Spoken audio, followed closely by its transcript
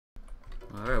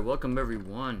Alright, welcome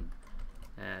everyone.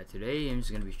 Today I'm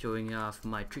just going to be showing off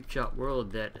my Trickshot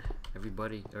world that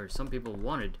everybody, or some people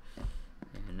wanted.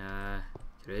 And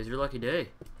today's your lucky day.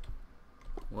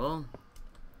 Well,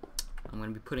 I'm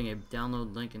going to be putting a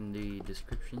download link in the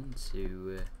description, so if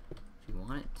you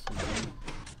want it, you can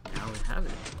now have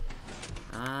it.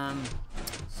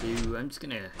 So I'm just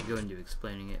going to go into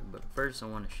explaining it, but first I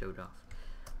want to show it off.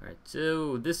 Alright,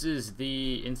 so this is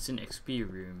the instant XP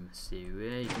room. So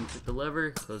you can click the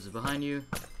lever, close it behind you,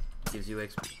 it gives you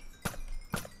XP.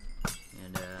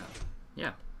 And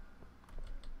yeah,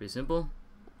 pretty simple.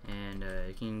 And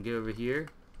you can go over here,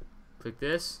 click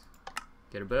this,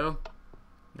 get a bow.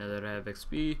 Now that I have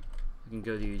XP, I can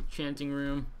go to the enchanting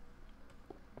room,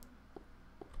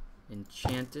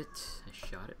 enchant it. I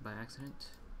shot it by accident.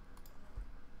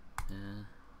 There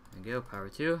we go, power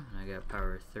 2, and I got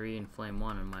power 3 and flame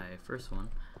 1 on my first one.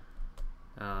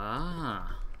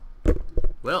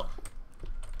 Well,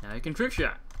 now you can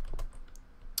trickshot.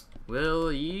 Well,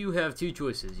 you have two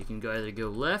choices. You can either go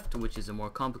left, which is a more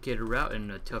complicated route and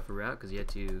a tougher route because you have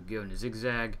to go in a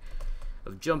zigzag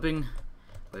of jumping.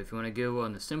 But if you want to go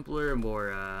on the simpler,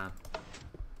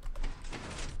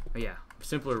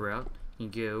 simpler route, you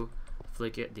can go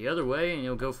flick it the other way and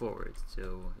you'll go forward.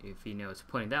 So if you know it's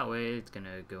pointing that way, it's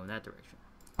gonna go in that direction.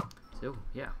 So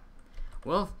yeah,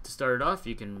 well, to start it off,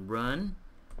 you can run,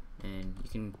 and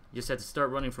you just have to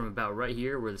start running from about right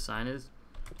here where the sign is,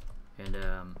 and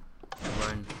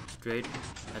run straight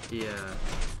at the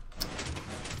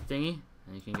thingy,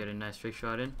 and you can get a nice trick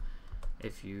shot in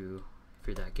if you're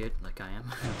that good like I am.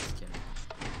 Just kidding.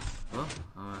 Well,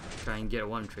 I'll try and get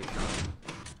one trick shot in.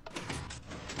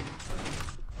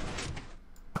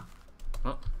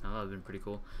 Well, that would have been pretty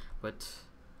cool, but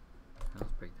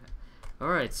let's break that.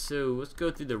 Alright, so let's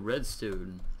go through the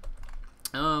redstone.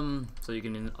 So you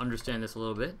can understand this a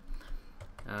little bit.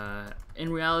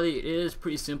 In reality, it is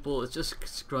pretty simple. It's just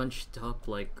scrunched up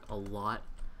like a lot,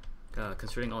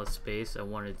 considering all the space I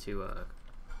wanted to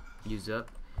use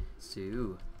up.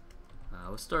 So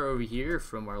let's start over here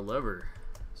from our lever.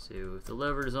 So if the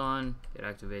lever is on, it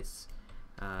activates.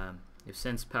 It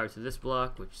sends power to this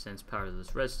block, which sends power to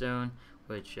this redstone,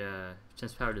 which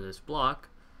sends power to this block.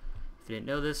 If you didn't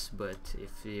know this, but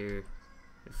if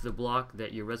the block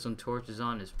that your redstone torch is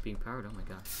on is being powered, oh my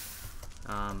god,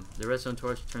 the redstone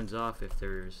torch turns off if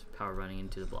there's power running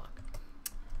into the block,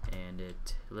 and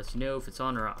it lets you know if it's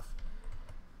on or off.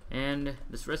 And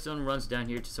this redstone runs down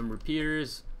here to some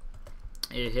repeaters.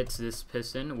 It hits this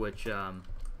piston, which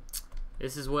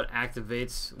this is what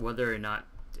activates whether or not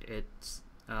it's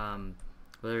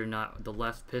whether or not the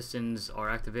left pistons are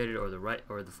activated or the right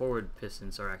or the forward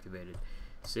pistons are activated.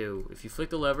 So if you flick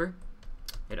the lever,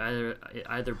 it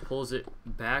either pulls it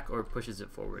back or pushes it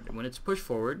forward. And when it's pushed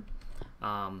forward,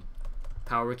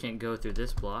 power can't go through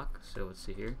this block. So let's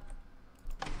see here.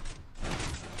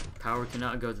 Power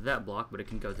cannot go to that block, but it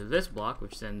can go to this block,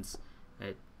 which sends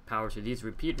power to these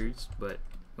repeaters. But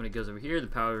when it goes over here, the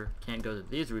power can't go to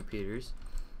these repeaters,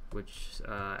 which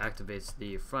activates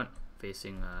the front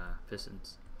facing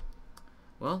pistons.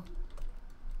 Well,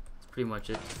 that's pretty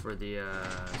much it for the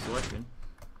selection.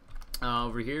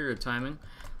 Over here, timing.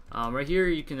 Right here,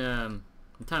 you can the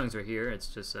timing's right here. It's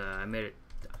just I made it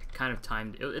kind of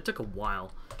timed. It took a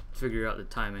while to figure out the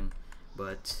timing,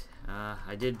 but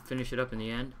I did finish it up in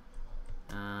the end.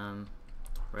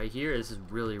 Right here, this is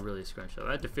really scrunched up.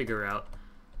 I had to figure out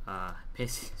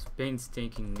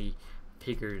painstakingly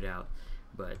figured it out,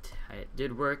 but it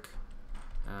did work.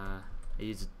 I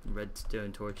used a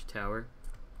redstone torch tower,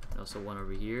 and also one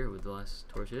over here with the less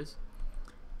torches,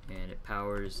 and it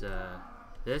powers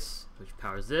this, which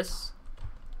powers this,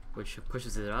 which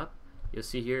pushes it up. You'll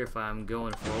see here if I'm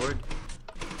going forward,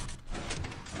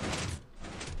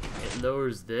 it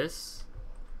lowers this,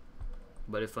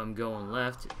 but if I'm going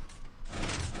left,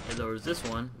 it lowers this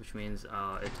one, which means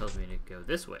it tells me to go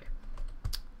this way.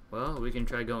 Well, we can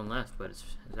try going left, but it's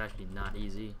actually not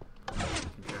easy. We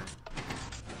can try.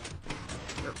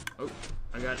 Oh,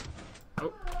 I got it.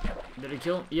 Oh, did I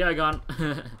kill him? Yeah, I got him.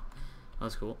 That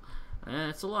was cool.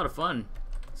 It's a lot of fun.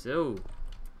 So,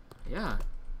 yeah,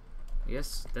 I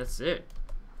guess that's it.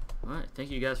 Alright,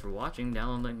 thank you guys for watching.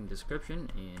 Download link in the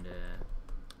description, and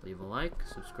leave a like,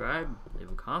 subscribe,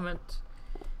 leave a comment,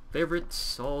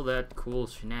 favorites, all that cool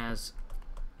shenaz.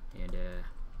 And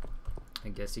I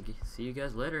guess see you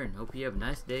guys later, and hope you have a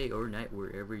nice day or night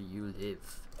wherever you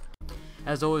live.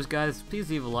 As always, guys,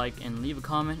 please leave a like and leave a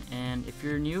comment, and if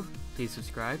you're new, please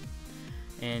subscribe.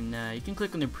 And you can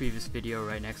click on the previous video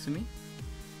right next to me.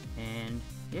 And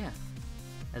yeah,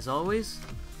 as always,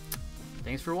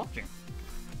 thanks for watching.